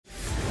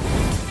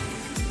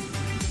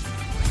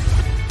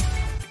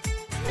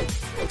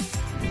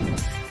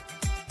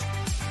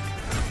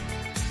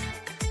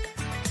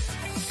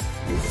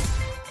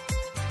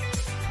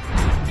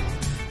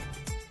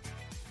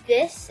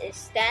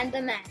Stan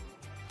the Man.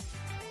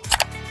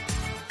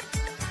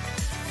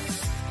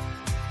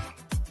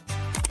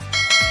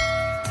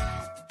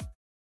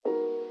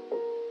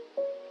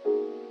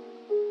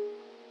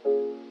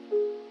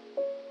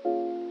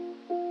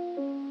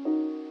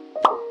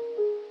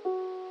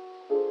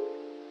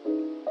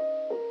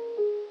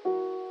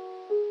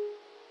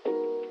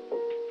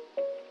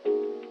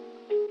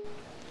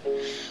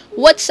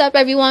 What's up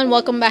everyone,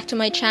 welcome back to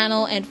my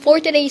channel, and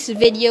for today's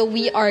video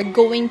we are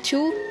going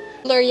to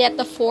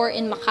Glorieta 4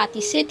 in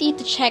Makati City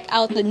to check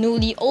out the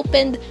newly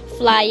opened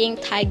Flying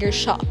Tiger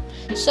shop.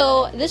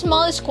 So this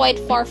mall is quite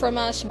far from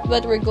us,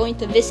 but we're going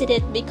to visit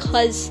it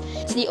because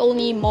it's the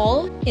only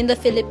mall in the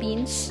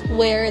Philippines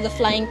where the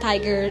Flying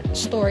Tiger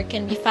store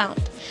can be found.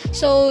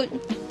 So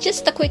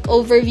just a quick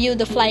overview,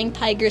 the Flying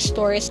Tiger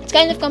stores, it's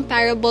kind of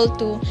comparable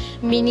to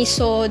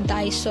Miniso,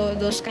 Daiso,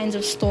 those kinds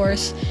of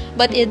stores,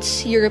 but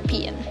it's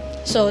European.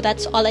 So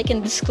that's all I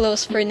can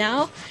disclose for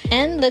now,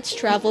 and let's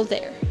travel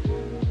there.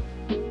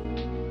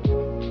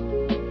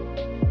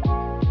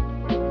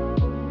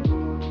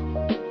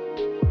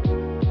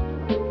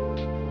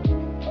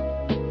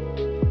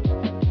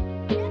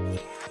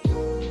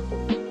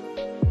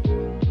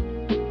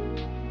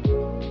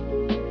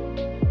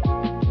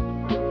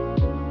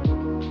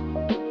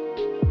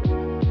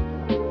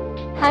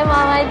 Hi Mom,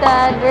 hi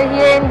Dad. We're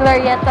here in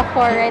Glorieta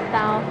 4 right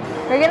now.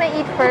 We're gonna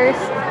eat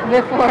first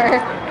before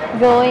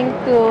going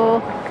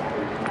to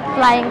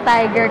Flying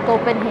Tiger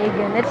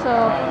Copenhagen.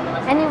 So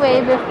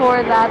anyway,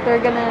 before that,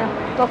 we're gonna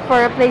look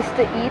for a place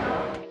to eat.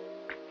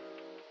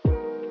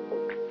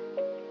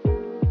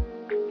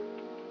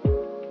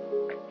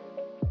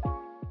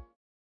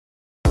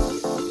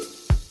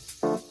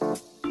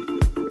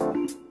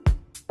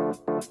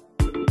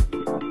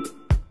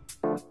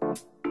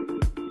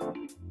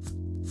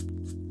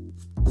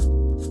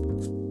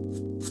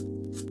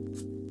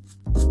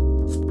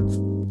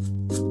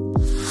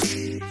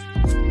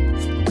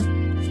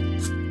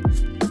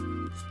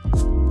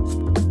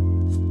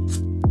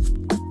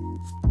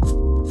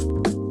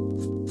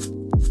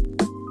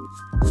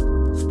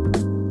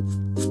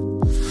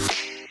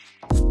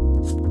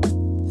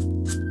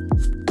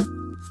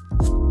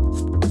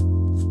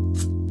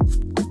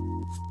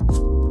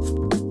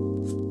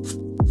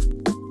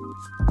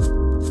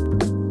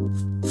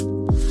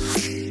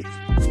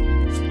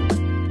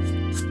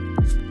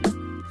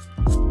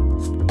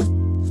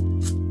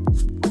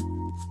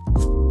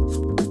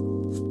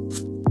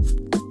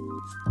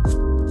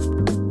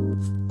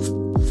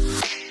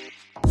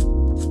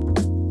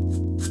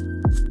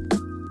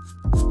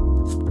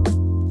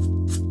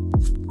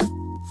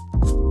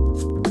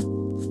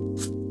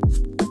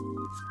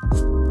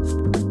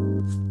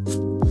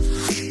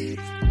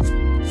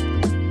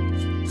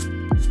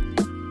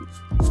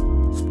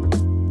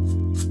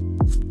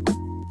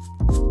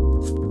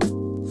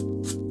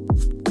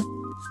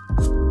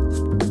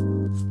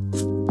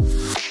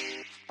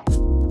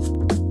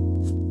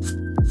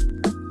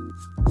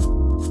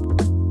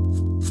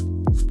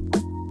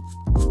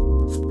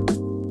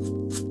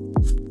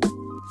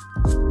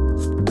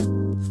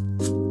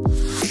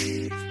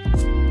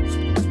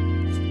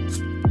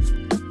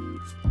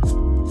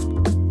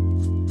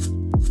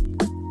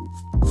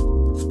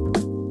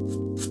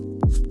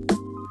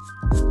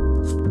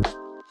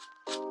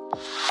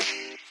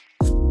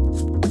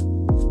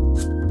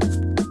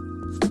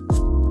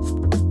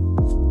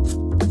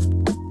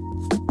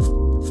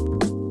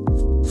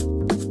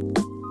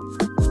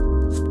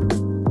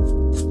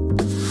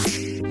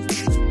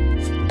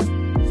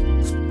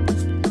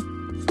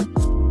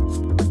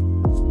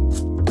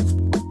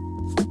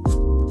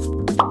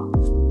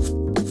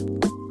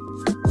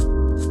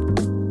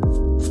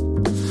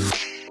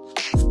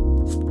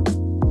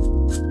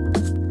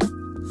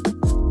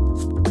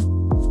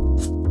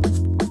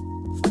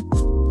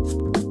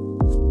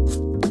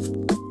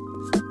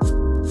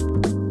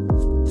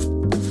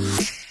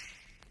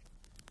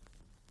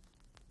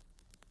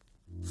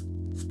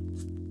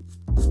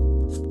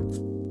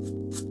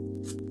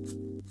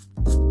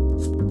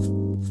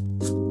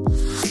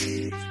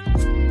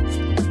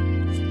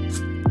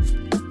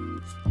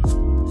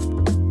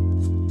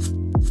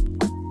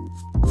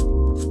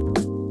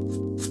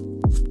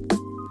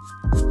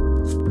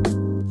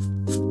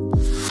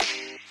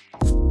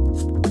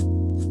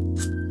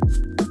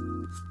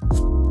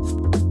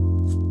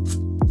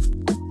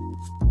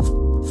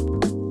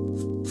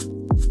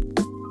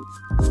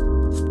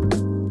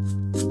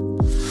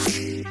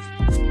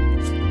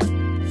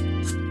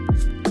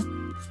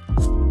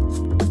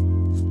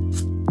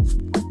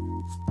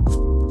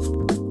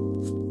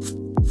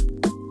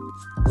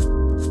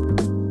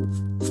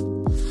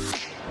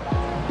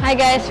 Hi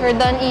guys, we're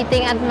done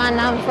eating at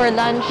Manam for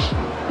lunch,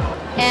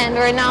 and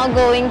we're now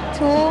going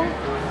to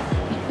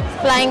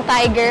Flying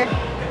Tiger,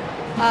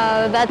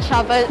 that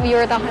shop that we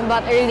were talking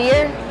about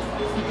earlier,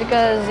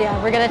 because yeah,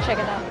 we're gonna check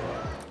it out.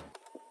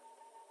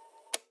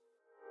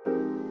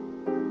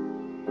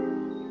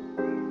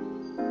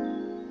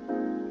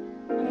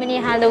 Many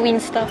Halloween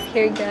stuff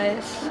here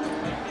guys,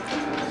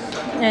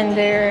 and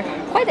they're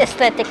quite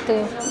aesthetic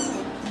too.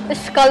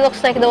 This skull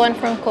looks like the one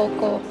from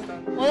Coco.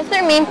 One of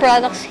their main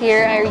products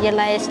here, I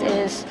realized,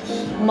 is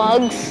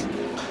mugs.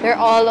 They're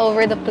all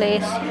over the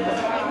place.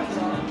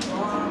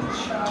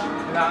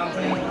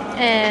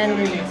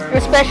 And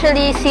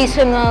especially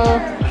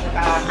seasonal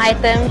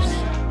items.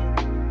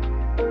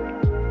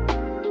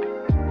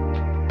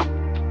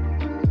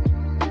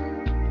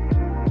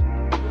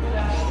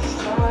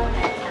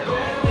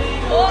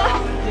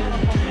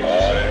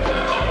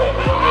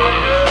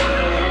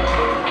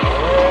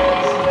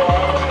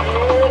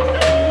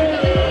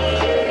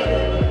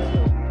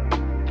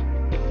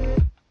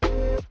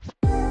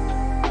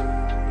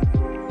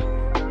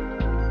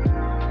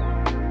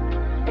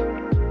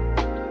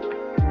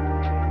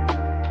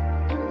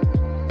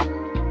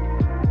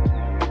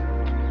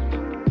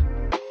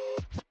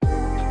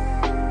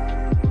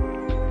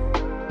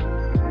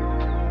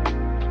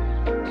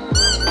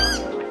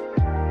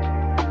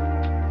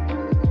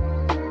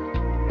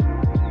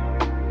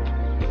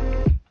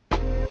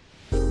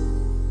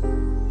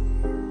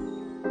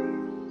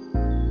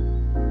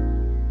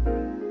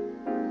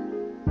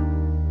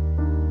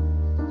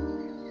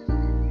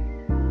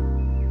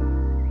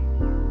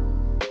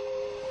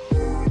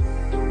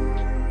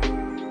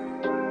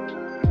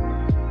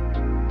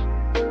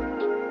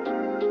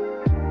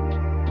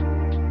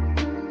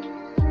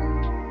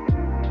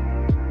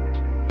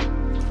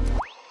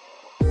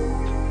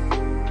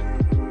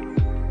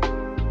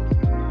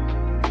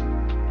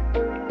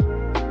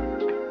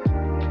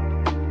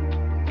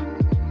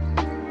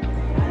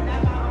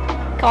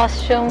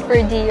 Costume for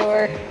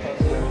Dior.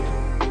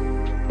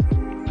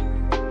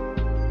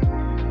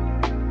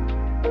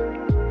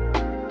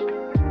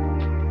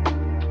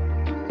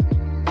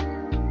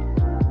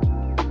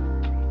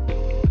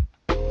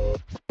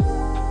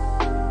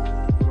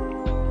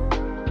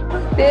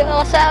 They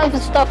also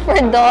have stuff for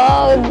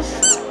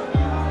dogs.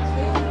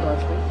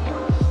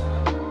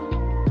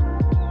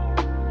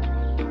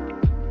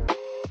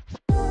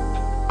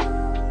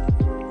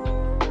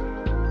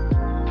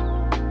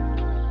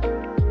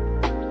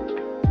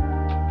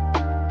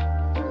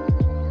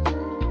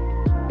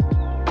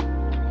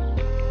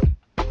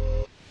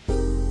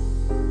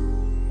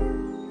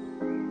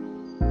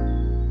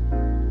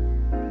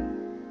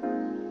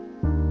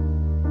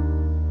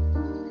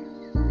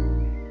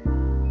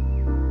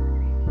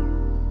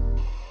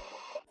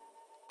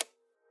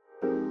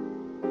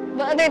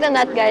 But other than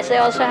that, guys, I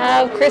also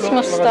have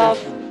Christmas stuff.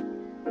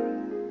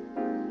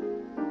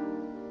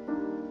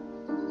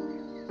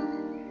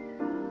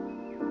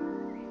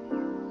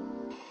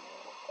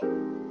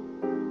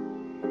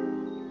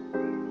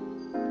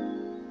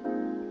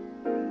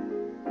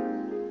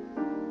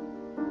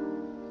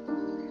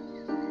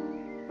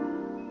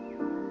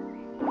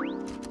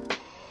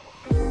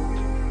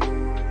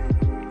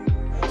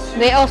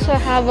 They also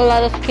have a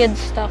lot of kids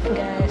stuff,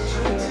 guys.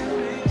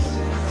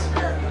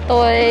 Here.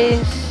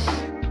 Toys.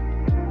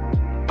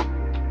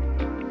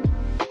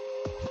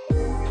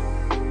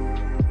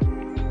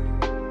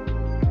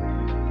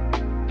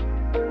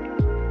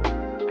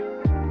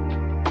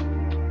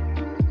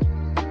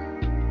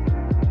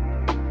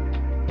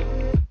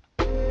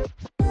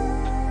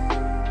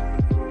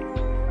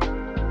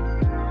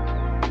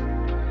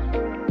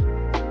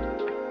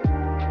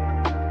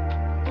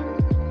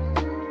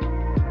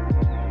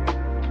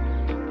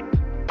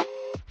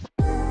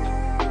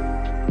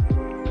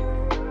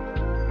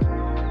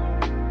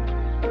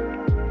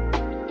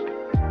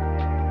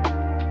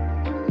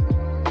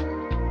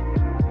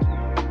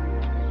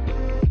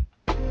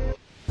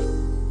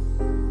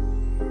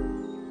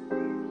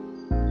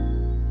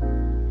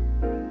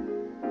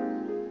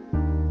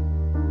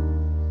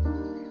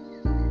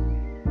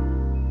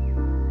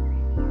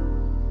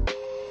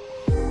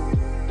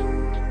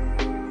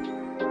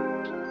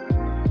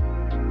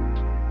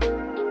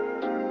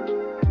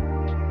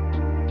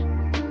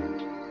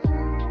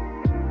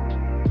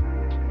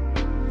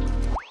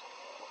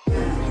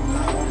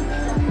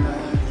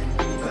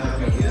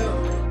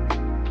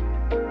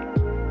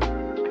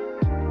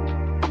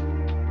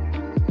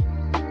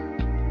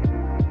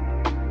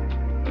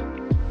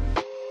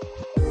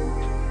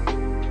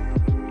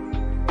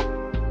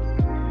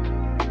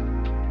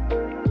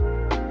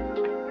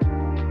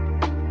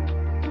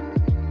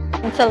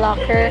 It's a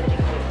locker.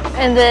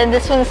 And then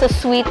this one's a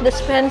sweet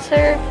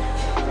dispenser.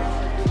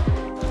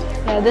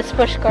 Yeah, this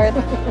push cart.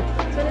 This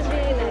one is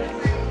really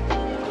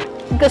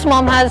nice. Because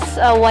mom has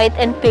a white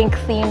and pink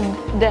themed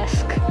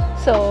desk.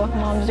 So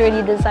mom's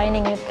really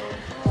designing it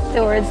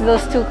towards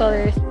those two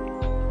colors.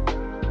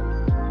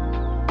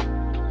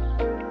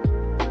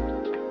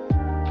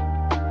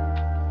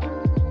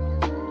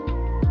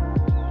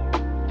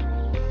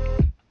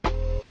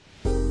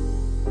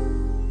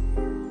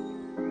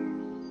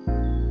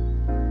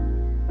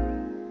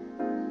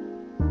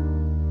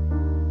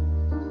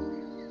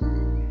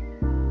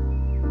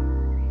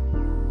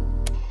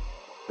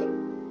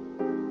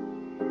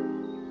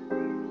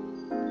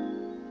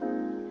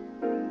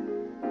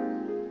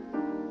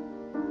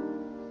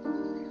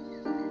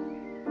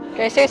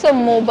 Guys, there's a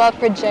mobile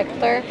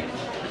projector,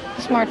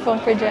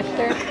 smartphone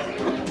projector.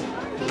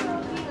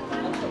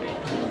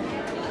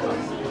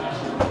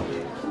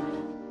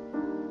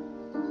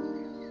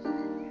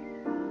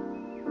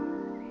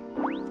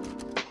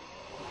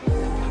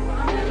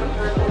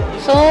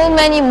 So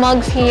many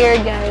mugs here,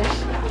 guys.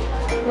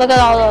 Look at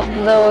all of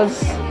those.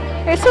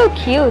 They're so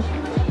cute.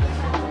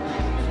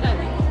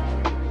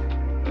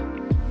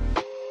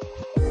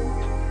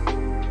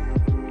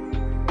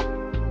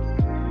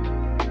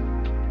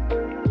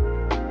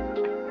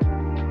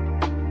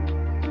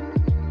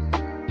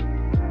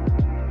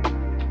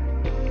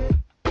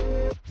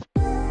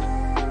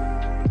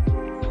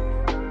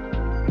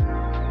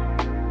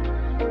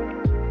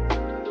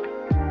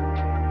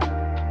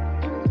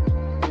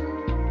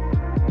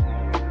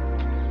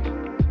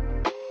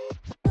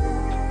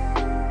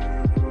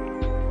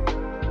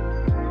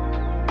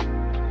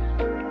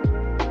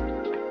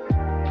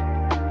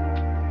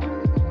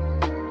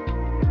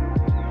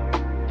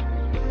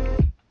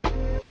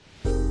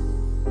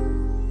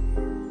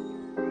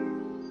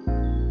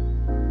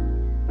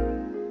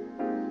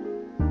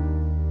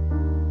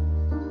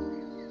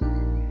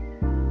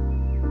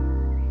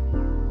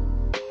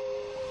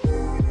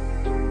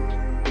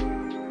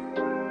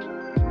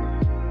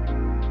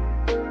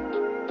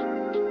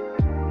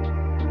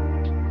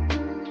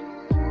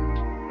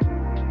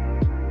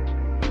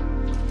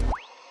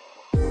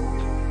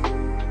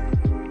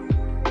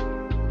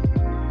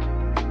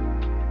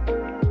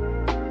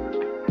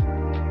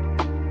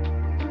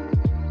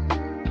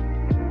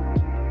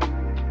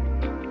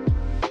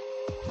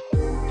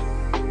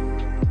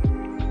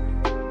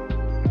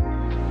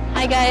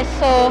 Hi guys,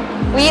 so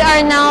we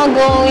are now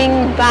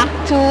going back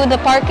to the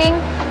parking.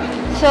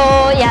 So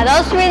yeah,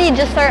 that was really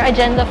just our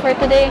agenda for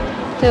today,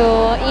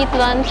 to eat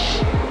lunch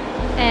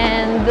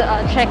and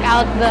check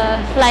out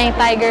the Flying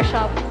Tiger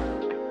shop.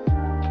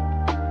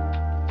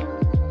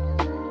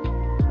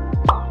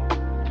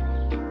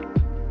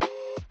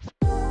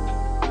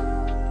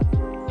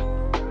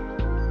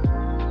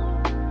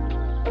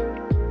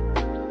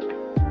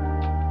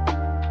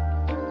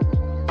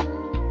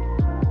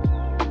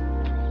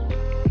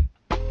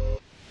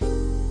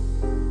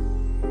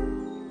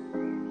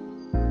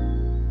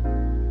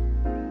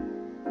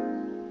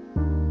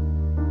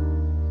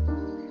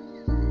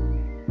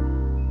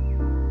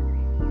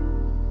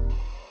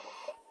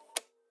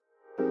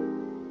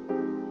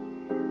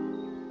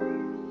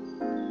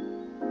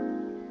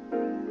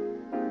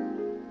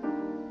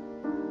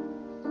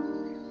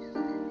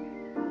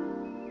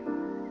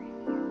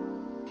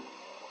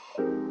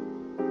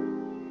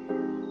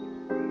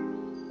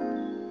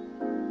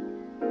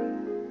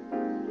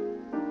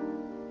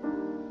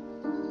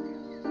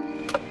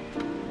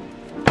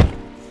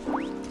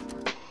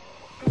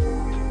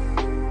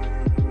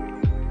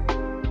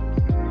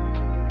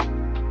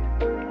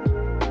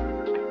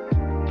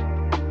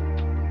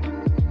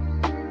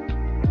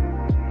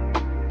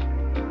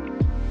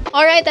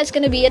 Alright, that's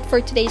gonna be it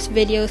for today's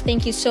video.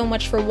 Thank you so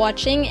much for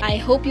watching. I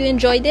hope you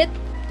enjoyed it.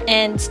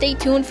 And stay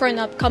tuned for an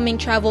upcoming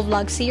travel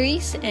vlog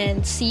series.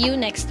 And see you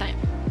next time.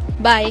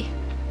 Bye!